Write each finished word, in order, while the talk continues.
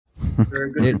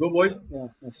Very good. Go, boys. Yeah,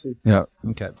 let's see. Yeah.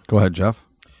 Okay. Go ahead, Jeff.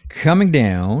 Coming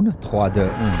down, 3, 2,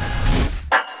 1.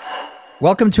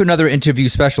 Welcome to another interview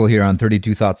special here on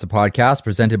 32 Thoughts, the podcast,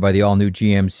 presented by the all-new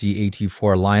GMC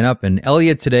AT4 lineup. And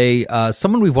Elliot today,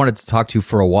 someone we've wanted to talk to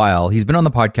for a while. He's been on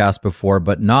the podcast before,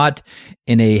 but not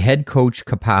in a head coach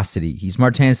capacity. He's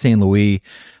Martin St. Louis,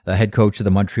 the head coach of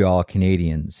the Montreal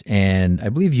Canadiens. And I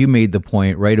believe you made the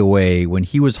point right away when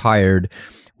he was hired,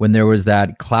 when there was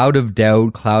that cloud of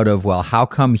doubt, well, how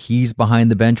come he's behind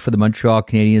the bench for the Montreal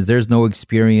Canadiens? There's no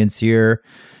experience here.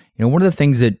 You know, one of the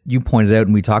things that you pointed out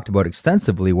and we talked about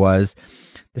extensively was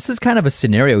this is kind of a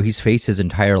scenario he's faced his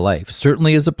entire life,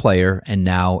 certainly as a player and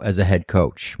now as a head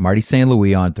coach. Marty St.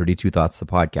 Louis on 32 Thoughts, the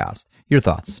podcast. Your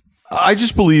thoughts? I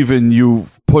just believe in you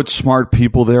put smart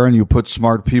people there and you put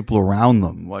smart people around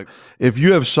them. Like if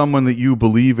you have someone that you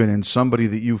believe in and somebody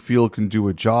that you feel can do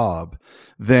a job,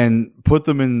 then put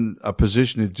them in a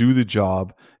position to do the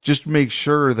job. Just make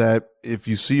sure that if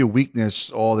you see a weakness,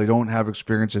 they don't have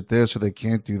experience at this or they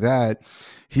can't do that,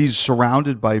 he's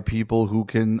surrounded by people who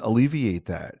can alleviate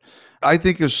that. I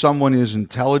think if someone is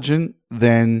intelligent,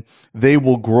 then they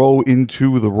will grow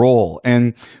into the role.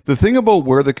 And the thing about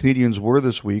where the Canadiens were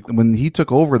this week, when he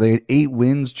took over, they had 8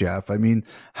 wins, Jeff. I mean,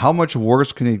 how much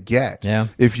worse can it get? Yeah.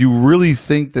 If you really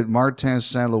think that Martin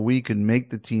St. Louis can make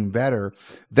the team better,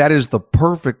 that is the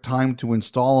perfect time to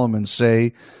install him and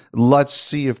say, let's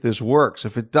see if this works.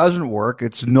 If it doesn't work,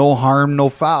 it's no harm, no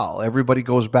foul. Everybody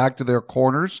goes back to their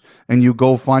corners and you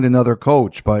go find another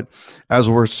coach. But as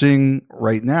we're seeing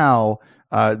right now,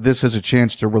 this has a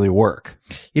chance to really work.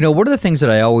 You know, one of the things that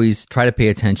I always try to pay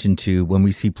attention to when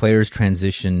we see players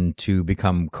transition to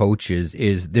become coaches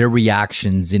is their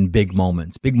reactions in big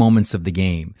moments of the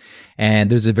game.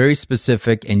 And there's a very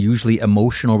specific and usually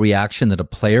emotional reaction that a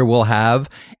player will have.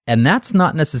 And that's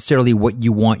not necessarily what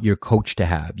you want your coach to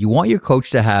have. You want your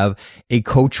coach to have a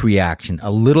coach reaction,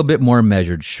 a little bit more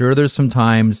measured. Sure, there's some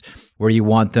times where you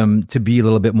want them to be a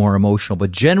little bit more emotional,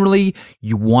 but generally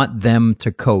you want them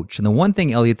to coach. And the one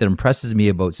thing, Elliot, that impresses me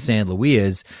about St. Louis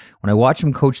is when I watch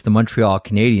him coach the Montreal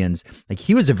Canadiens, like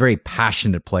he was a very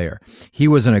passionate player. He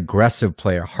was an aggressive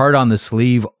player, hard on the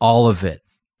sleeve, all of it.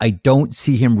 I don't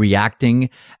see him reacting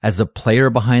as a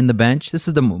player behind the bench. This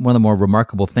is one of the more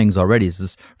remarkable things already. This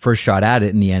is his first shot at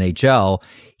it in the NHL.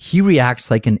 He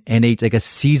reacts like like a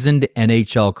seasoned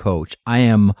NHL coach. I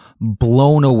am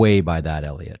blown away by that,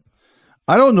 Elliot.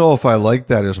 I don't know if I like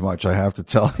that as much, I have to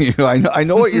tell you. I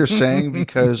know what you're saying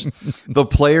because the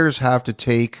players have to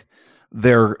take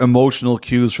their emotional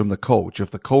cues from the coach.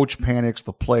 If the coach panics,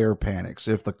 the player panics.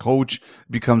 If the coach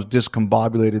becomes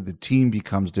discombobulated, the team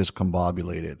becomes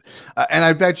discombobulated. And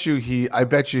I bet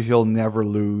you he'll never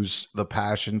lose the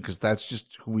passion because that's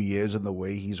just who he is and the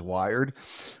way he's wired.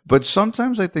 But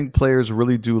sometimes I think players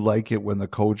really do like it when the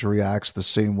coach reacts the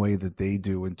same way that they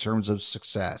do in terms of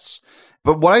success.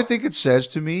 But what I think it says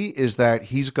to me is that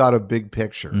he's got a big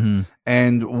picture. Mm-hmm.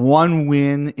 And one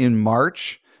win in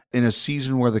March in a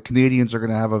season where the Canadiens are going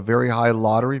to have a very high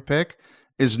lottery pick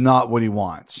is not what he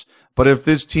wants. But if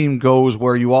this team goes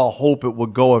where you all hope it will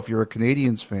go if you're a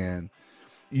Canadiens fan,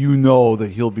 you know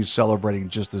that he'll be celebrating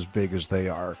just as big as they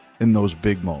are in those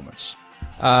big moments.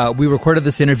 We recorded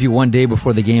this interview one day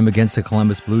before the game against the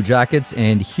Columbus Blue Jackets,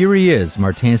 and here he is,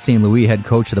 Martin St. Louis, head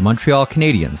coach of the Montreal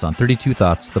Canadiens on 32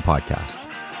 Thoughts, the podcast.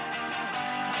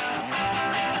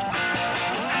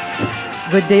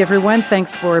 Good day, everyone.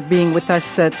 Thanks for being with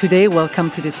us today.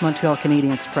 Welcome to this Montreal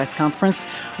Canadiens press conference.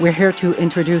 We're here to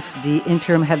introduce the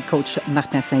interim head coach,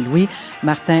 Martin St. Louis.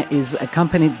 Martin is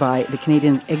accompanied by the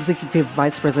Canadian Executive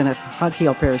Vice President of Hockey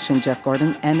Operations, Jeff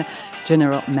Gordon, and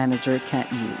General Manager Kent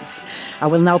Hughes. I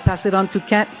will now pass it on to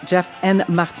Kent, Jeff, and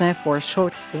Martin for a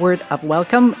short word of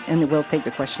welcome, and we'll take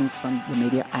the questions from the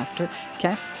media after.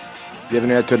 Kent?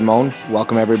 Bienvenue à tout le monde.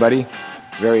 Welcome, everybody.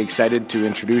 Very excited to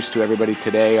introduce to everybody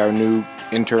today our new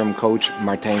interim coach,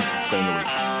 Martin St. Louis.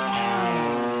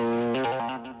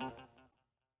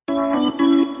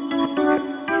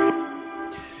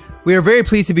 We are very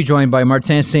pleased to be joined by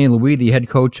Martin St. Louis, the head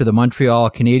coach of the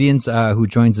Montreal Canadiens, who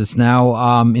joins us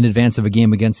now in advance of a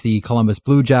game against the Columbus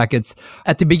Blue Jackets.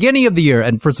 At the beginning of the year,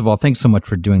 and first of all, thanks so much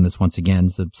for doing this once again.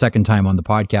 It's the second time on the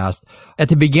podcast. At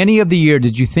the beginning of the year,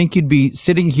 did you think you'd be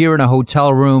sitting here in a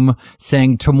hotel room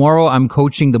saying, tomorrow I'm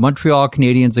coaching the Montreal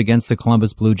Canadiens against the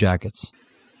Columbus Blue Jackets?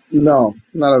 No,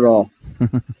 not at all.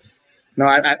 No,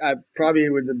 I probably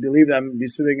would believe that I'd be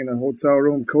sitting in a hotel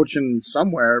room coaching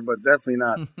somewhere, but definitely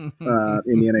not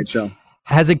in the NHL.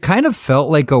 Has it kind of felt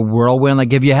like a whirlwind?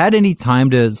 Like, have you had any time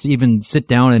to even sit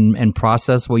down and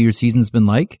process what your season's been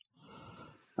like?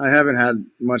 I haven't had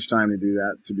much time to do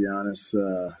that, to be honest.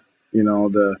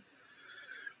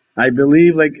 I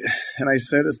believe, like, and I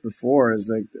said this before, is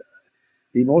like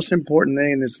the most important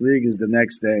thing in this league is the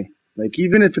next day. Like,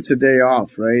 even if it's a day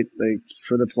off, right? Like,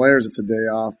 for the players, it's a day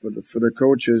off, but for the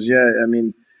coaches, yeah, I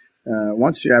mean,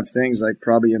 once you have things like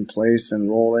probably in place and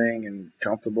rolling and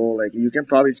comfortable, like you can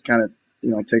probably kind of,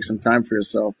 take some time for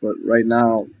yourself. But right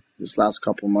now, this last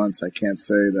couple months, I can't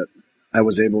say that I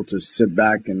was able to sit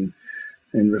back and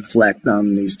reflect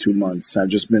on these 2 months. I've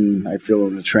just been, I feel,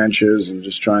 in the trenches and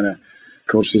just trying to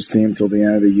coach this team till the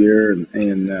end of the year and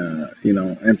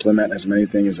implement as many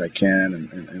things as I can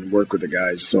and work with the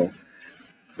guys. So,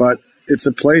 but it's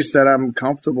a place that I'm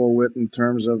comfortable with in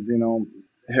terms of,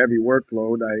 heavy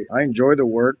workload. I enjoy the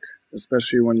work,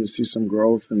 especially when you see some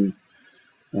growth.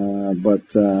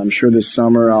 But I'm sure this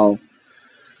summer I'll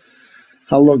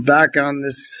look back on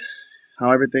this,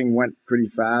 how everything went pretty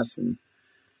fast and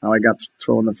how I got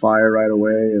thrown in the fire right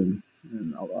away, and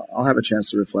I'll have a chance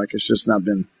to reflect. It's just not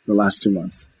been the last 2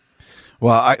 months.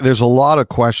 Well, there's a lot of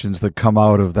questions that come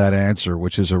out of that answer,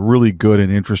 which is a really good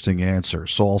and interesting answer.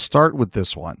 So I'll start with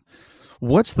this one.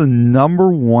 What's the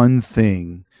number one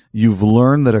thing you've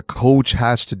learned that a coach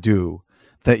has to do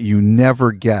that you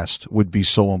never guessed would be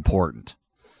so important?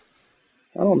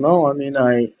 I don't know. I mean,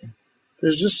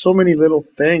 there's just so many little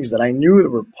things that I knew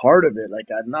that were part of it. Like,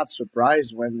 I'm not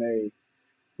surprised when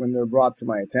they're brought to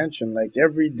my attention. Like,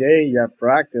 every day you have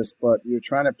practice, but you're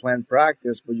trying to plan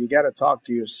practice, but you got to talk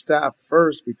to your staff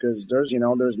first, because there's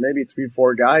maybe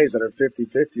 3-4 guys that are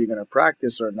 50-50 you're going to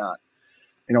practice or not.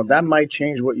 That might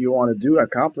change what you want to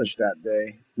accomplish that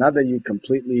day. Not that you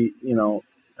completely,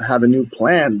 have a new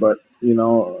plan, but,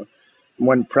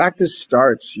 when practice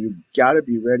starts, you got to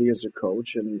be ready as a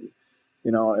coach. And,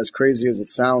 as crazy as it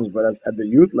sounds, but at the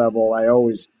youth level, I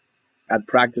always had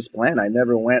practice plan. I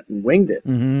never went and winged it.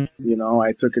 Mm-hmm.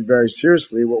 I took it very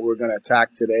seriously, what we're going to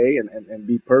attack today, and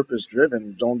be purpose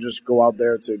driven. Don't just go out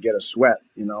there to get a sweat.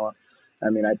 I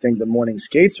mean, I think the morning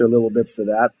skates are a little bit for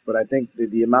that, but I think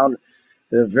the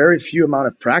very few amount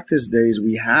of practice days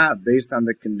we have based on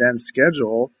the condensed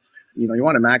schedule, you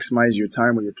want to maximize your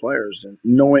time with your players, and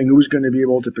knowing who's going to be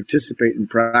able to participate in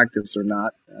practice or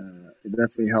not. It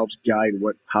definitely helps guide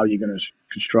how you're going to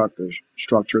construct or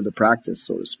structure the practice,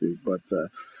 so to speak. But,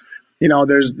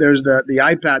 there's the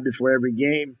iPad before every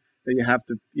game that you have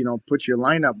to, put your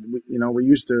lineup.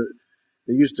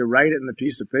 They used to write it in the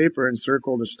piece of paper and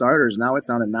circle the starters. Now it's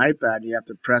on an iPad. You have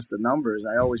to press the numbers.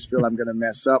 I always feel I'm going to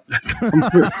mess up the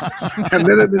numbers. I've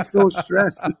never been so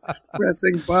stressed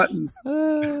pressing buttons.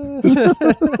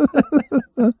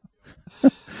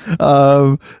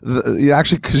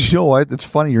 Actually, because you know what? It's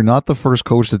funny. You're not the first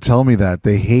coach to tell me that.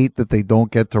 They hate that they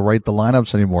don't get to write the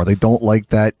lineups anymore. They don't like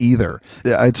that either.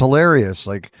 It's hilarious.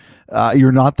 Like,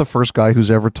 you're not the first guy who's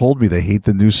ever told me they hate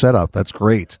the new setup. That's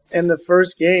great. In the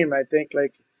first game, I think,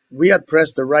 like, we had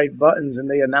pressed the right buttons and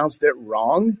they announced it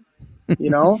wrong.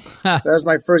 That was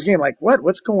my first game. Like,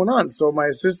 what's going on? So my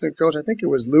assistant coach, I think it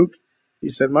was Luke, he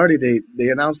said, Marty, they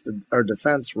announced our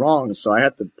defense wrong. So I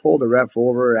had to pull the ref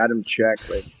over, had him check.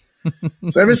 Like,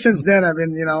 so ever since then, I've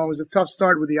been, it was a tough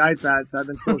start with the iPad. So I've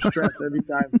been so stressed every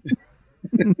time.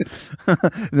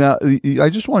 Now,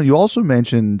 you also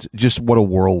mentioned just what a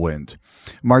whirlwind.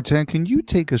 Martin, can you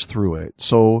take us through it?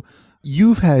 So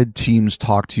you've had teams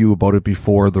talk to you about it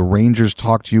before. The Rangers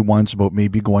talked to you once about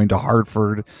maybe going to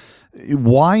Hartford.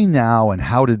 Why now, and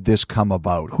how did this come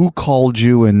about? Who called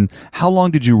you, and how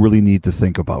long did you really need to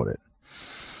think about it?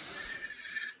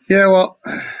 Yeah, well,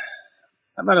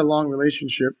 I've had a long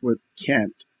relationship with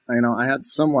Kent. I had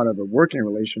somewhat of a working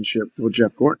relationship with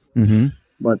Jeff Gorton. Mm-hmm.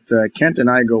 But Kent and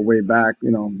I go way back.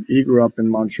 He grew up in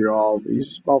Montreal.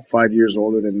 He's about 5 years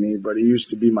older than me, but he used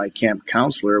to be my camp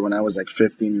counselor when I was like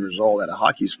 15 years old at a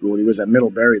hockey school. He was at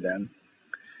Middlebury then.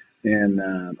 And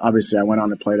obviously I went on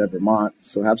to play at Vermont,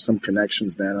 so I have some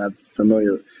connections then. I'm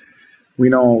familiar. We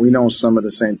know some of the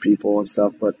same people and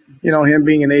stuff, but, him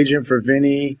being an agent for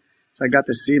Vinny, so I got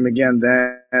to see him again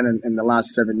then, and in the last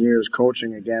 7 years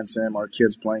coaching against him, our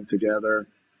kids playing together.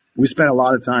 We spent a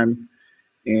lot of time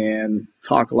and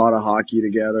talk a lot of hockey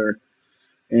together.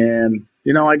 And,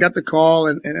 I got the call,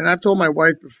 and I've told my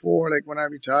wife before, like when I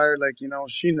retired, like,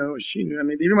 she knew. I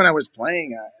mean, even when I was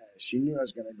playing, she knew I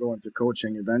was going to go into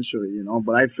coaching eventually,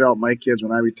 but I felt my kids,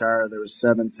 when I retired, there was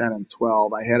 7, 10, and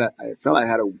 12. I felt I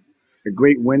had a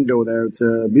great window there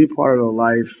to be part of the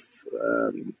life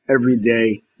every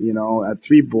day. I had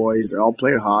 3 boys. They all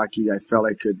played hockey. I felt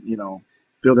I could,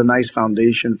 build a nice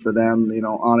foundation for them,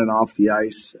 on and off the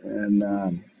ice,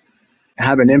 and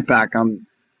have an impact on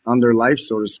their life,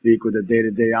 so to speak, with a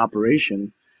day-to-day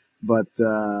operation. But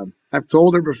I've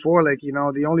told her before, like,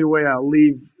 the only way I'll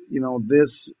leave,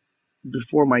 this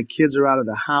before my kids are out of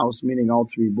the house, meaning all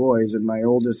three boys, and my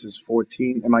oldest is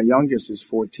 14 and my youngest is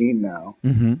 14 now,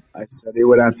 I said it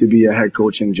would have to be a head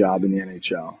coaching job in the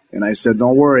NHL. And I said,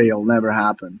 don't worry, it'll never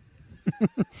happen.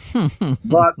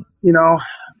 But, you know,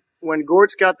 when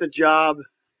Gortz got the job,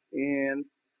 and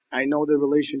I know the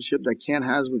relationship that Ken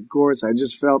has with Gortz, I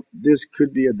just felt this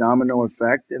could be a domino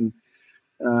effect. And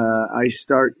I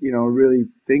start, you know, really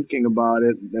thinking about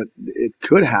it, that it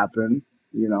could happen,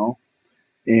 you know.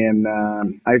 And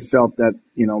I felt that,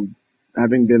 you know,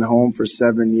 having been home for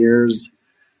 7 years,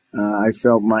 I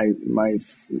felt my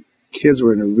kids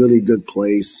were in a really good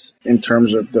place in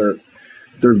terms of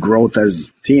their growth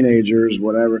as teenagers,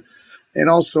 whatever. And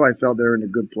also I felt they're in a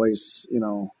good place, you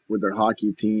know, with their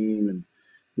hockey team and,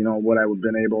 you know, what I've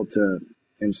been able to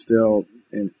instill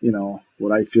in, you know,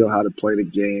 what I feel how to play the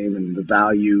game and the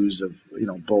values of, you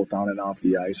know, both on and off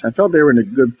the ice. I felt they were in a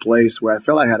good place where I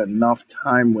felt I had enough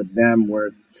time with them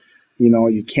where, you know,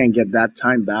 you can't get that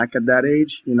time back at that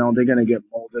age. You know, they're going to get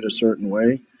molded a certain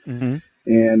way.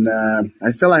 And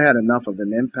I felt I had enough of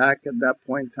an impact at that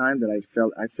point in time that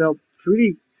I felt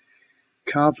pretty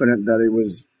confident that it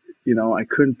was, you know, I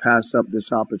couldn't pass up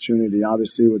this opportunity,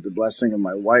 obviously with the blessing of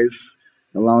my wife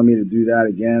allowing me to do that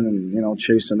again and, you know,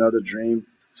 chase another dream.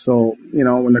 So, you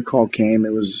know, when the call came,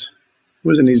 it was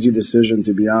an easy decision,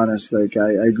 to be honest. Like,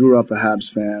 I grew up a Habs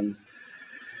fan.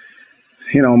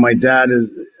 You know, my dad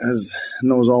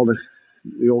knows all the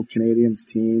old Canadiens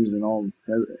teams and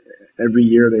every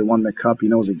year they won the cup. He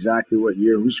knows exactly what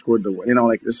year, who scored the, you know,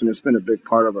 like, listen, it's been a big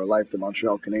part of our life, the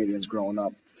Montreal Canadiens growing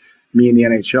up. Me in the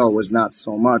NHL was not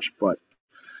so much, but,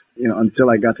 you know, until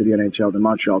I got to the NHL, the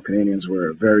Montreal Canadiens were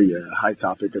a very high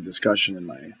topic of discussion in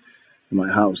my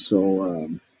house. So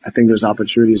I think there's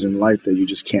opportunities in life that you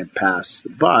just can't pass.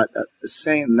 But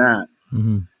saying that,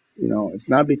 you know, it's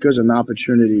not because an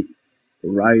opportunity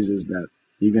arises that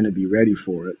you're going to be ready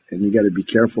for it, and you got to be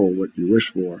careful what you wish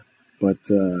for. But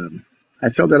I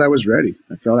felt that I was ready.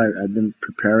 I felt I'd been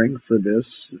preparing for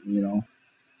this. You know,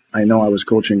 I know I was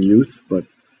coaching youth, but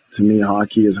to me,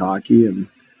 hockey is hockey, and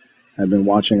I've been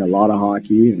watching a lot of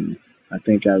hockey, and I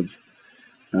think I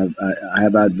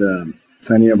have had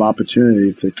plenty of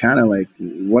opportunity to kind of like,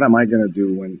 what am I going to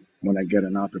do when I get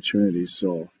an opportunity?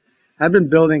 So I've been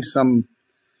building some,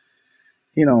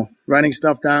 you know, writing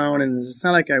stuff down, and it's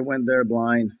not like I went there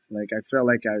blind. Like, I felt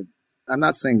like I'm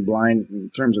not saying blind in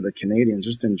terms of the Canadians,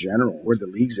 just in general, where the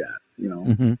league's at, you know.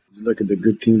 You look at the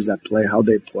good teams that play, how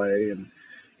they play, and,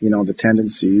 you know, the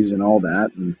tendencies and all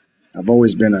that. And I've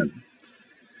always been a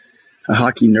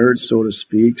hockey nerd, so to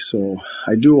speak. So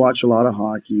I do watch a lot of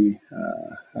hockey.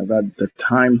 I've had the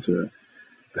time to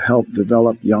help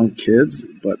develop young kids,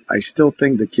 but I still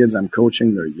think the kids I'm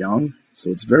coaching, they're young. So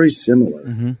it's very similar,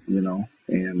 you know.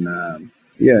 And,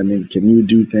 yeah, I mean, can you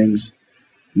do things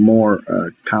more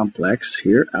complex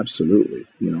here? Absolutely,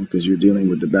 you know, because you're dealing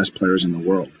with the best players in the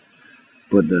world.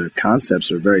 But the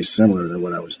concepts are very similar to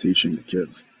what I was teaching the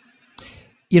kids.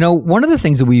 You know, one of the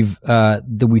things that we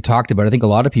talked about, I think a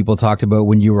lot of people talked about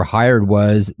when you were hired,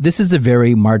 was this is a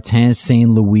very Martin St.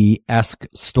 Louis-esque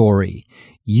story.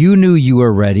 You knew you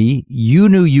were ready. You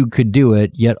knew you could do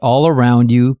it, yet all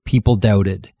around you, people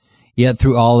doubted. Yet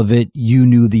through all of it, you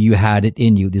knew that you had it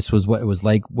in you. This was what it was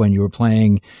like when you were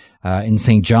playing in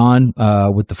St. John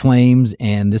with the Flames,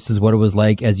 and this is what it was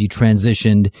like as you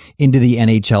transitioned into the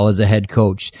NHL as a head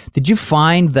coach. Did you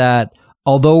find that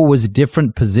although it was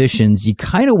different positions, you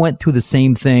kind of went through the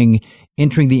same thing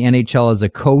entering the NHL as a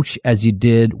coach as you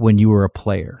did when you were a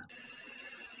player?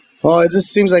 Well, it just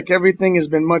seems like everything has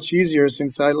been much easier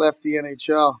since I left the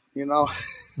NHL, you know.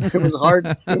 It was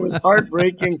hard. It was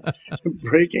heartbreaking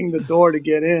breaking the door to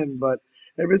get in. But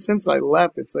ever since I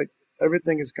left, it's like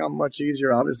everything has come much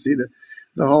easier. Obviously,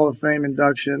 the Hall of Fame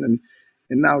induction and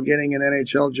now getting an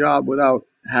NHL job without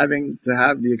having to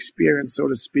have the experience, so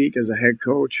to speak, as a head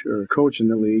coach or coach in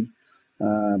the league.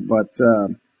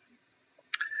 No,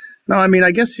 I mean,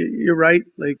 I guess you're right.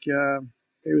 Like,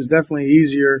 it was definitely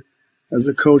easier as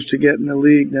a coach to get in the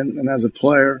league than as a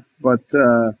player. But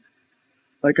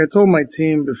like I told my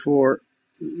team before,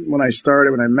 when I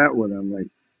met with them, like,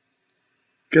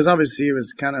 because obviously it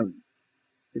was kind of,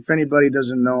 if anybody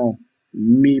doesn't know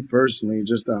me personally,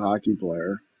 just a hockey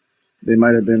player, they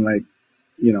might have been like,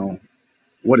 you know,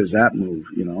 what is that move?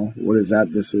 You know, what is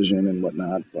that decision and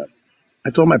whatnot? But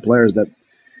I told my players that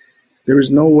there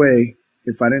was no way,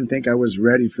 if I didn't think I was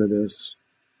ready for this,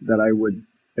 that I would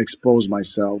expose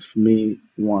myself, me,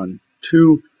 one.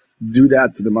 Two, do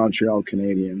that to the Montreal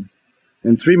Canadiens.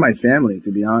 And three, my family,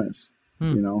 to be honest,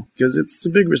 you know, because it's a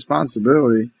big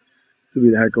responsibility to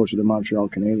be the head coach of the Montreal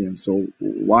Canadiens. So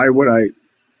why would I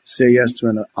say yes to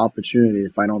an opportunity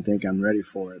if I don't think I'm ready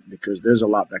for it, because there's a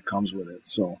lot that comes with it.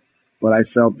 So, but I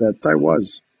felt that I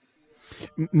was.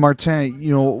 Martin,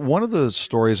 one of the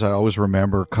stories I always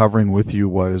remember covering with you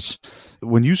was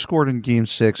when you scored in Game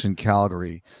 6 in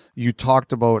Calgary. You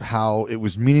talked about how it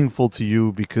was meaningful to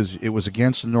you because it was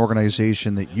against an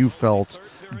organization that you felt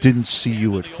didn't see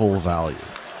you at full value.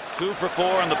 2 for 4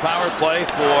 on the power play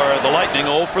for the Lightning,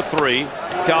 0 for 3,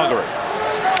 Calgary.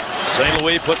 St.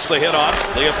 Louis puts the hit on.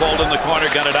 Leopold in the corner,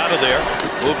 got it out of there.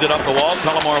 Moved it up the wall.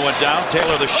 Tullamore went down.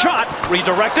 Taylor the shot.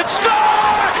 Redirected. Score!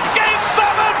 Game 7!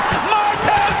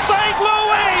 Martin St.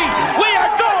 Louis! We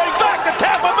are going back to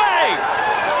Tampa Bay!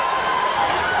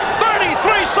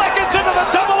 33 seconds into the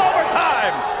double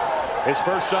overtime! His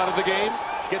first shot of the game.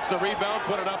 Gets the rebound,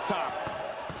 put it up top.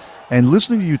 And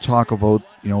listening to you talk about,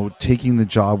 taking the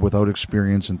job without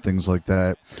experience and things like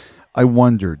that, I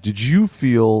wonder, did you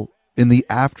feel in the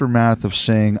aftermath of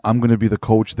saying, I'm going to be the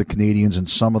coach of the Canadiens and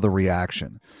some of the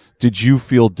reaction, did you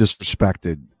feel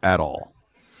disrespected at all?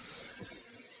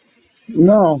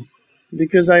 No,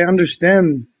 because I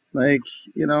understand,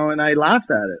 and I laughed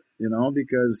at it,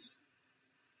 because,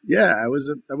 I was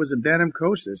a Bantam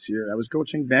coach this year. I was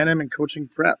coaching Bantam and coaching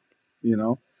prep,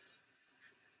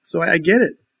 So I get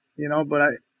it, but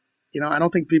I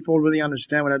don't think people really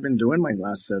understand what I've been doing my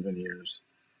last 7 years.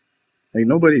 Like,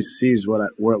 nobody sees what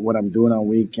I'm doing on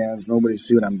weekends. Nobody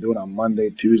sees what I'm doing on Monday,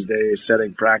 Tuesday,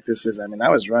 setting practices. I mean, at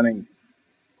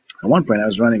one point I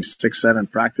was running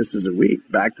 6-7 practices a week,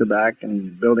 back to back,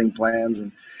 and building plans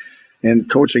and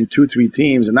coaching 2-3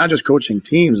 teams, and not just coaching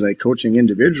teams, like coaching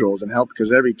individuals and help,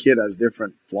 because every kid has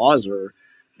different flaws or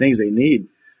things they need.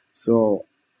 So,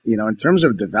 in terms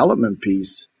of development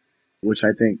piece, which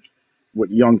I think with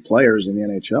young players in the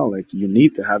NHL, you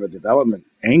need to have a development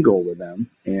angle with them.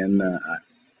 And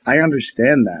I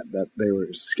understand that they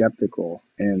were skeptical,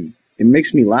 and it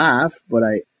makes me laugh, but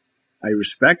I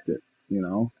respect it.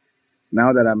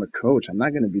 Now that I'm a coach, I'm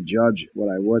not going to be judged what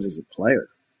I was as a player.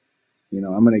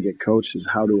 I'm going to get coached as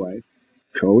how do I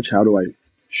coach? How do I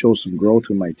show some growth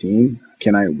with my team?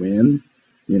 Can I win?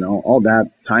 All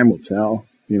that time will tell.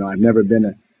 I've never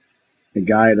been a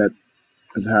guy that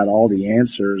has had all the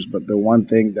answers, but the one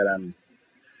thing that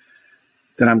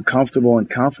I'm comfortable and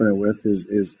confident with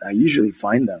is I usually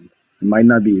find them. It might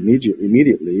not be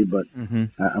immediately, but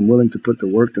I'm willing to put the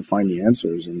work to find the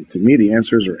answers. And to me, the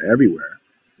answers are everywhere.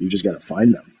 You just got to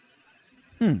find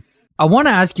them. I want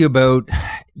to ask you about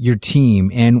your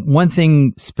team and one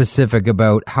thing specific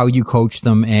about how you coach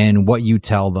them and what you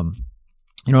tell them.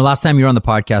 Last time you were on the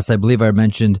podcast, I believe I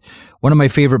mentioned one of my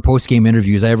favorite post-game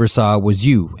interviews I ever saw was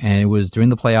you, and it was during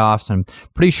the playoffs. I'm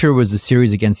pretty sure it was a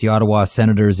series against the Ottawa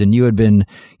Senators, and you had been,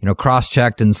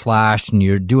 cross-checked and slashed, and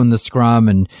you're doing the scrum,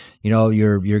 and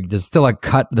there's still a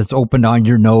cut that's opened on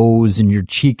your nose, and your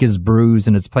cheek is bruised,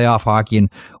 and it's playoff hockey.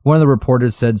 And one of the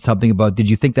reporters said something about, did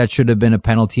you think that should have been a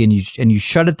penalty? And you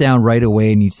shut it down right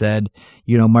away, and you said,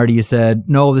 Marty, you said,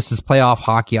 no, this is playoff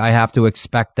hockey. I have to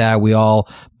expect that. We all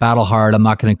battle hard. I'm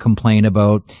not going to complain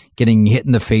about getting hit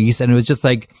in the face. And it was just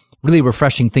really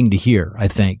refreshing thing to hear, I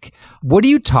think. What do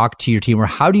you talk to your team, or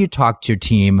how do you talk to your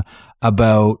team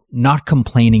about not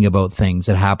complaining about things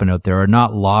that happen out there, or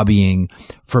not lobbying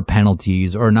for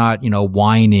penalties, or not,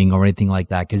 whining or anything like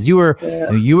that? Because you were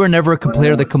never a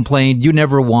player that complained. You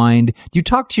never whined. Do you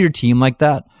talk to your team like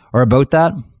that or about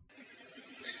that?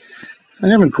 I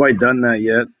haven't quite done that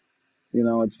yet.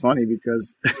 It's funny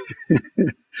because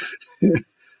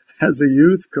as a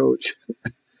youth coach,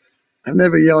 I've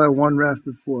never yelled at one ref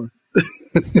before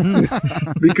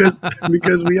because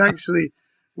we actually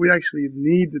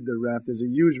needed the ref. There's a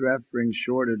huge refereeing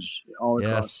shortage all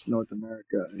across North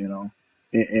America,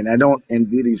 and I don't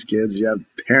envy these kids. You have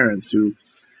parents who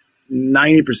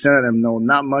 90% of them know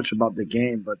not much about the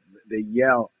game, but they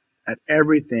yell at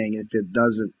everything if it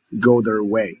doesn't go their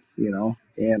way,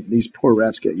 and these poor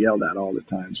refs get yelled at all the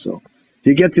time. So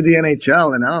you get to the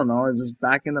NHL and I don't know, it's just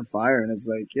back in the fire. And it's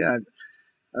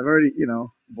I've already,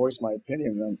 voiced my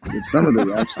opinion with some of the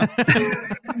refs.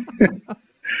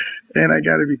 And I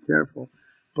got to be careful.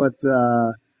 But,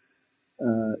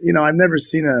 I've never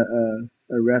seen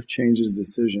a ref change his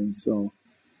decision. So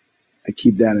I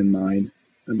keep that in mind.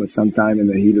 But sometime in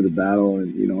the heat of the battle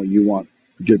and, you want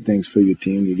good things for your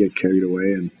team, you get carried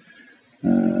away. And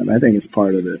I think it's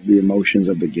part of the emotions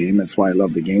of the game. That's why I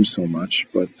love the game so much.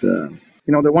 But,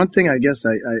 the one thing I guess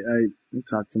I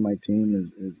talk to my team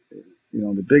is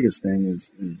the biggest thing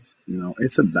is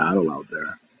it's a battle out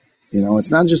there.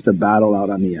 It's not just a battle out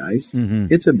on the ice. Mm-hmm.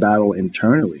 It's a battle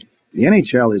internally. The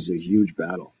NHL is a huge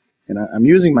battle. And I'm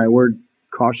using my word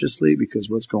cautiously because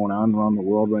what's going on around the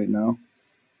world right now.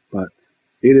 But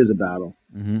It is a battle.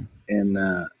 Mm-hmm. And,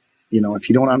 if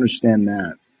you don't understand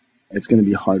that, it's going to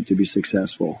be hard to be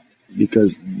successful,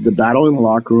 because the battle in the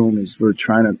locker room is for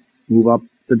trying to move up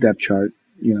the depth chart,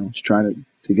 it's trying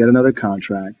to get another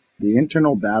contract. The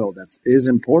internal battle is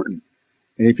important.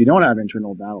 And if you don't have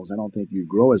internal battles, I don't think you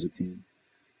grow as a team.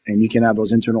 And you can have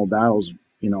those internal battles,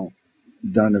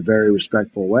 done in a very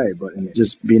respectful way, but in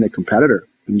just being a competitor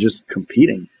and just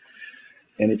competing.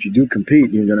 And if you do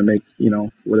compete, you're going to make,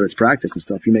 whether it's practice and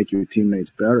stuff, you make your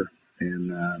teammates better.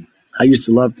 And I used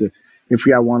to love to, if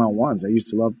we had one-on-ones,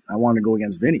 I wanted to go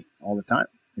against Vinny all the time,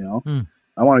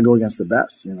 I want to go against the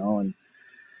best, and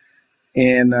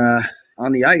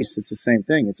on the ice, it's the same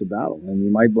thing. It's a battle, and you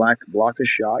might block a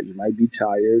shot. You might be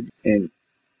tired, and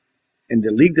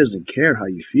the league doesn't care how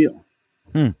you feel.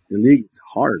 The league is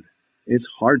hard. It's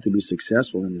hard to be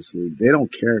successful in this league. They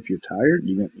don't care if you're tired.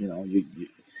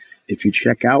 If you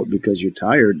check out because you're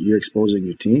tired, you're exposing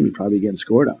your team. You're probably getting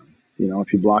scored on.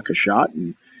 If you block a shot,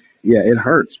 and yeah, it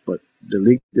hurts, but the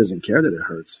league doesn't care that it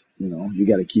hurts. You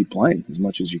got to keep playing as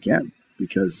much as you can,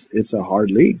 because it's a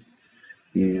hard league.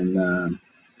 And,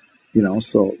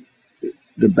 so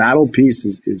the battle piece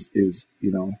is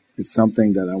it's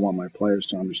something that I want my players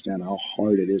to understand, how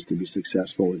hard it is to be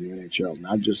successful in the NHL.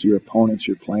 Not just your opponents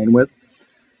you're playing with,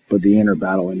 but the inner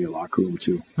battle in your locker room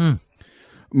too.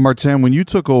 Martin, when you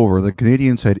took over, the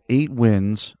Canadiens had 8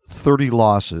 wins, 30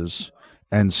 losses,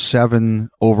 and 7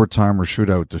 overtime or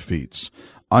shootout defeats.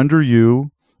 Under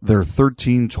you, they're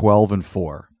 13, 12, and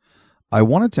 4. I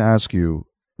wanted to ask you,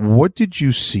 what did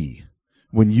you see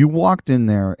when you walked in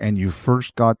there and you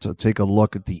first got to take a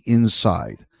look at the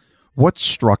inside? What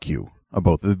struck you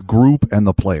about the group and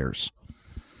the players?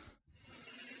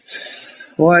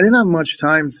 Well, I didn't have much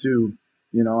time to,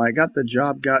 I got the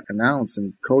job, got announced,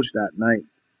 and coached that night.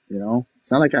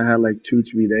 It's not like I had like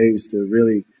 2-3 days to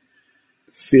really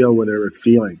feel what they were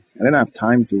feeling. I didn't have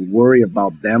time to worry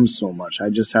about them so much. I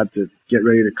just had to get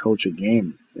ready to coach a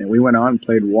game. And we went on and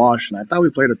played Wash, and I thought we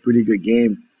played a pretty good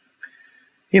game.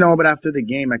 But after the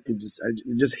game, it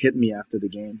just hit me after the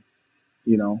game.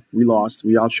 We lost.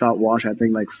 We outshot Wash, I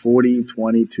think, like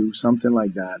 40-22, something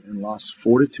like that, and lost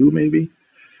 4-2 maybe.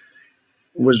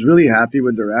 Was really happy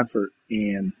with their effort,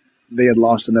 and they had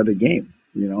lost another game,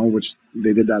 which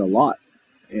they did that a lot.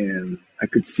 And I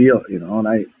could feel, and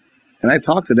I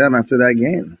talked to them after that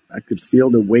game. I could feel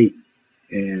the weight.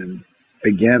 And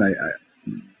again,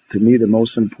 to me, the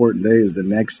most important day is the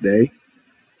next day.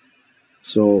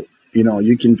 So,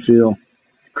 you can feel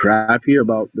crappy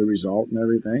about the result and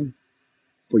everything,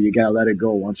 but you got to let it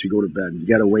go once you go to bed. You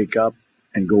got to wake up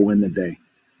and go win the day,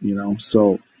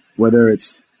 So whether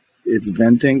it's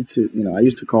venting to, I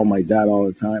used to call my dad all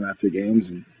the time after games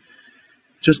and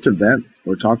just to vent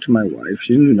or talk to my wife.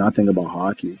 She didn't do nothing about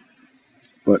hockey,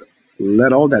 but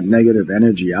let all that negative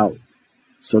energy out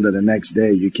so that the next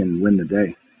day you can win the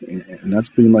day. And that's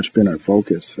pretty much been our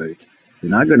focus. Like,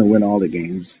 you're not going to win all the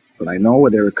games, but I know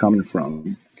where they were coming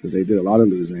from because they did a lot of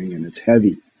losing and it's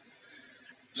heavy.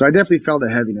 So I definitely felt the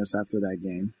heaviness after that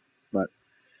game. But,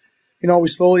 we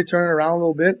slowly turned it around a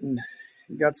little bit and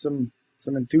got some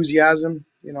enthusiasm.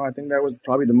 I think that was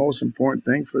probably the most important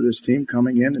thing for this team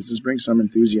coming in, is just bring some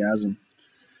enthusiasm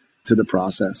to the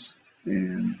process.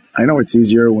 And I know it's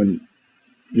easier when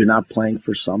you're not playing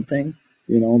for something,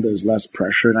 there's less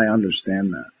pressure, and I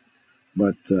understand that.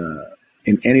 But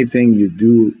in anything you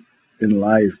do in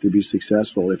life to be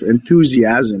successful, if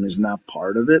enthusiasm is not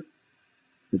part of it,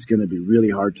 it's going to be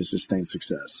really hard to sustain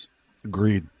success.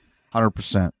 Agreed.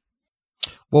 100%.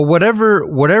 Well,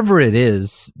 whatever it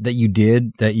is that you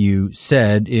did, that you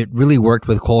said, it really worked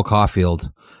with Cole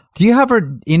Caulfield. Do you have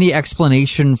any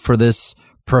explanation for this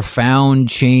profound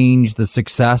change, the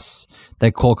success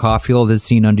that Cole Caulfield has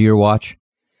seen under your watch?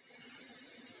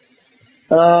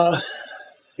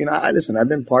 Listen, I've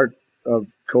been part of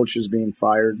coaches being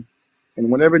fired, and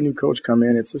whenever a new coach come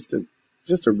in, it's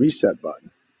just a reset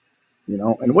button,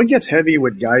 And what gets heavy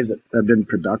with guys that have been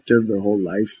productive their whole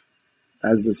life,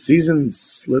 as the season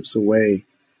slips away,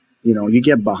 you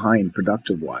get behind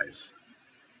productive-wise,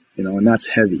 and that's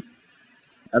heavy.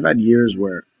 I've had years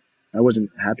where I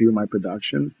wasn't happy with my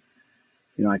production.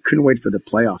 I couldn't wait for the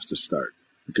playoffs to start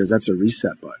because that's a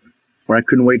reset button. Or I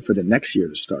couldn't wait for the next year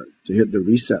to start to hit the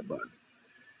reset button.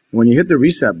 And when you hit the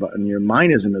reset button, your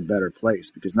mind is in a better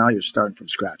place because now you're starting from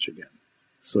scratch again.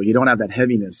 So you don't have that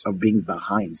heaviness of being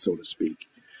behind, so to speak.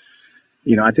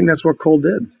 I think that's what Cole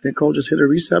did. I think Cole just hit a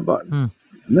reset button. I'm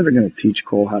never going to teach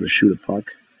Cole how to shoot a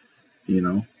puck,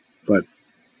 But,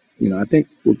 I think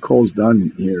what Cole's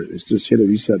done here is just hit a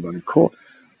reset button.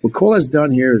 What Cole has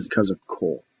done here is because of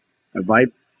Cole. If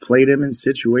played him in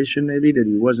situation maybe that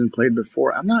he wasn't played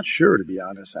before. I'm not sure, to be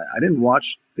honest. I didn't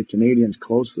watch the Canadians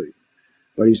closely,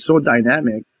 but he's so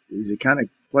dynamic. He's the kind of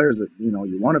players that,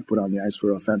 you want to put on the ice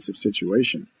for an offensive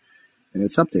situation. And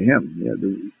it's up to him. Yeah,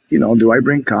 do I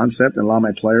bring concept and allow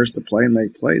my players to play and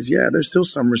make plays? Yeah, there's still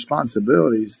some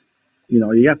responsibilities.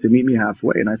 You have to meet me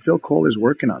halfway, and I feel Cole is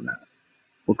working on that.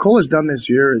 What Cole has done this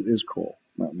year is Cole.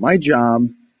 My job,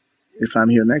 if I'm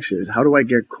here next year, is how do I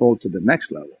get Cole to the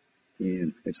next level?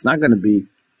 And it's not going to be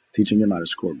teaching him how to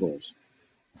score goals.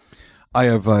 I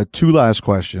have 2 last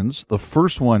questions. The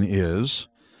first one is,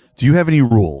 do you have any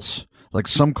rules? Like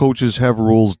some coaches have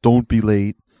rules, don't be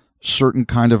late, certain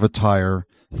kind of attire,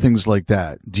 things like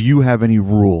that. Do you have any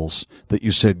rules that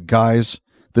you said, guys,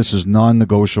 this is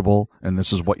non-negotiable and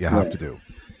this is what you have to do?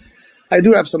 I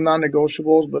do have some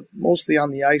non-negotiables, but mostly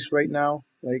on the ice right now.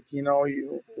 Like,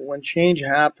 when change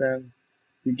happens,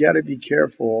 you got to be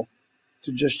careful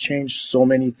to just change so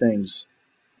many things.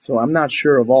 So I'm not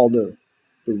sure of all the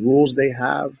rules they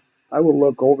have. I will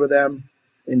look over them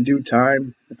in due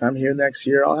time. If I'm here next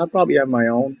year, I'll probably have my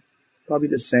own, probably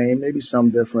the same, maybe some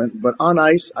different. But on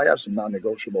ice, I have some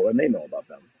non-negotiable, and they know about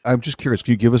them. I'm just curious.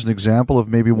 Can you give us an example of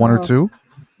maybe one or two?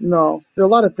 No. There are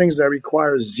a lot of things that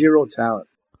require zero talent.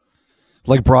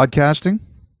 Like broadcasting?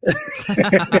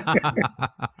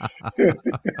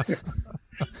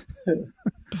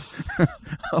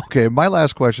 Okay, my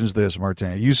last question is this,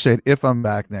 Martin. You said if I'm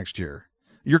back next year,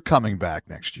 you're coming back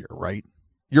next year, right?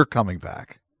 You're coming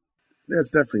back.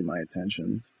 That's definitely my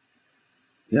intentions.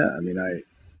 Yeah,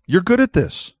 You're good at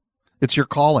this. It's your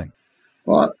calling.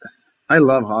 Well, I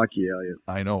love hockey, Elliot.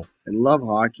 I know. I love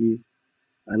hockey.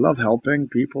 I love helping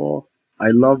people. I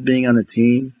love being on a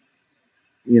team.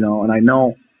 And I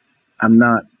know I'm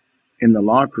not in the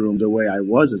locker room the way I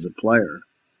was as a player.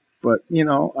 But,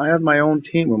 I have my own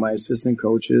team with my assistant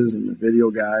coaches and the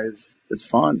video guys. It's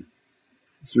fun.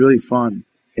 It's really fun.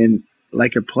 And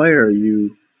like a player,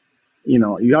 you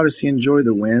obviously enjoy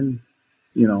the win.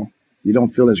 You don't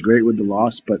feel as great with the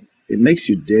loss, but it makes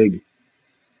you dig.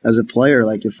 As a player,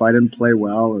 like if I didn't play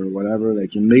well or whatever,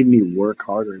 like it made me work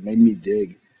harder. It made me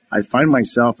dig. I find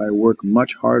myself, I work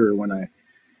much harder when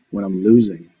I'm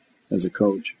losing as a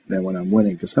coach than when I'm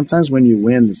winning. Because sometimes when you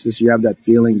win, it's just you have that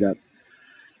feeling that,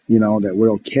 that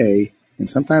we're okay. And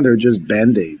sometimes they're just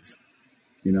Band-Aids,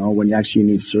 when you actually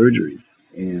need surgery.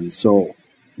 And so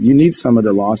you need some of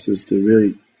the losses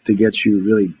to get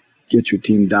your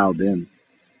team dialed in.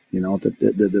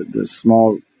 The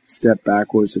small step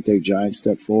backwards to take giant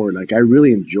step forward. Like I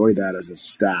really enjoy that as a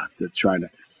staff to try to,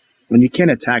 when you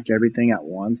can't attack everything at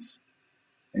once.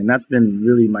 And that's been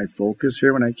really my focus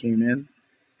here when I came in.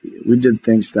 We did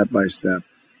things step by step,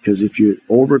 because if you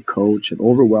overcoach and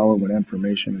overwhelm them with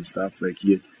information and stuff, like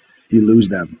you lose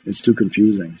them. It's too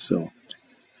confusing. So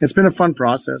it's been a fun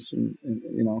process. And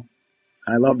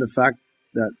I love the fact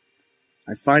that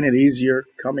I find it easier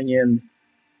coming in,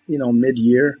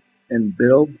 mid-year and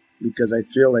build, because I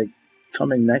feel like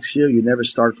coming next year, you never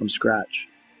start from scratch.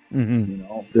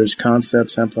 Mm-hmm. There's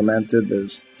concepts implemented.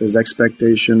 There's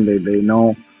expectation. They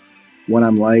know what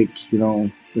I'm like,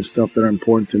 the stuff that are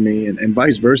important to me, and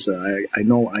vice versa. I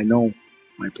know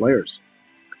my players.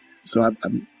 So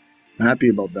I'm happy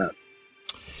about that.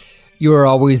 You are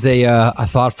always a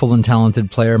thoughtful and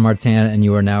talented player, Martin, and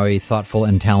you are now a thoughtful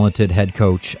and talented head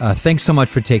coach. Thanks so much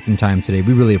for taking time today.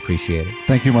 We really appreciate it.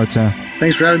 Thank you, Martin.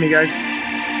 Thanks for having me, guys.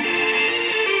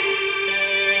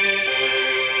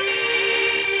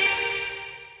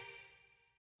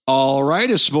 All right,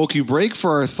 a smoky break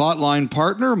for our Thoughtline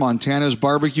partner, Montana's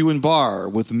Barbecue and Bar.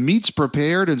 With meats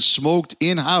prepared and smoked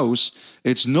in-house,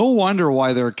 it's no wonder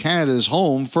why they're Canada's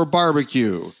home for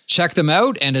barbecue. Check them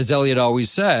out, and as Elliot always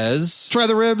says, try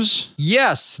the ribs.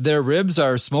 Yes, their ribs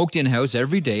are smoked in-house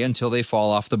every day until they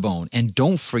fall off the bone. And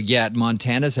don't forget,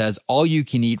 Montana's has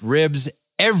all-you-can-eat ribs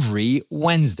every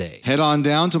Wednesday. Head on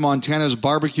down to Montana's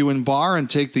Barbecue and Bar and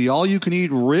take the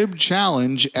all-you-can-eat rib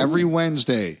challenge every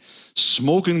Wednesday.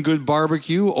 Smoking good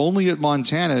barbecue only at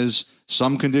Montana's.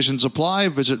 Some conditions apply.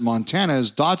 Visit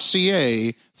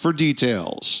montanas.ca for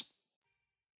details.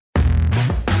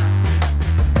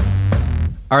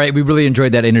 All right, we really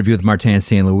enjoyed that interview with Martin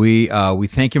St. Louis. We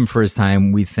thank him for his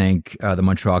time. We thank the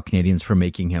Montreal Canadiens for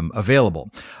making him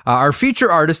available. Our feature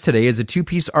artist today is a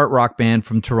two-piece art rock band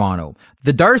from Toronto.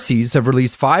 The Darcys have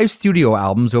released 5 studio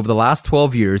albums over the last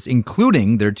 12 years,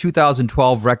 including their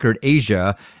 2012 record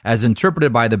Asia, as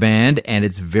interpreted by the band, and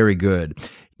it's very good.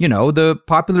 The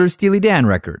popular Steely Dan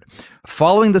record.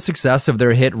 Following the success of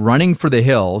their hit Running for the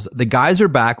Hills, the guys are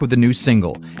back with a new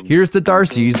single. Here's the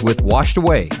Darcys with Washed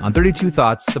Away on 32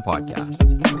 Thoughts, the podcast.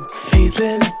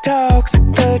 Feeling talks a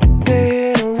good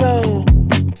day in a row.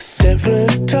 set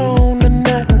the tone.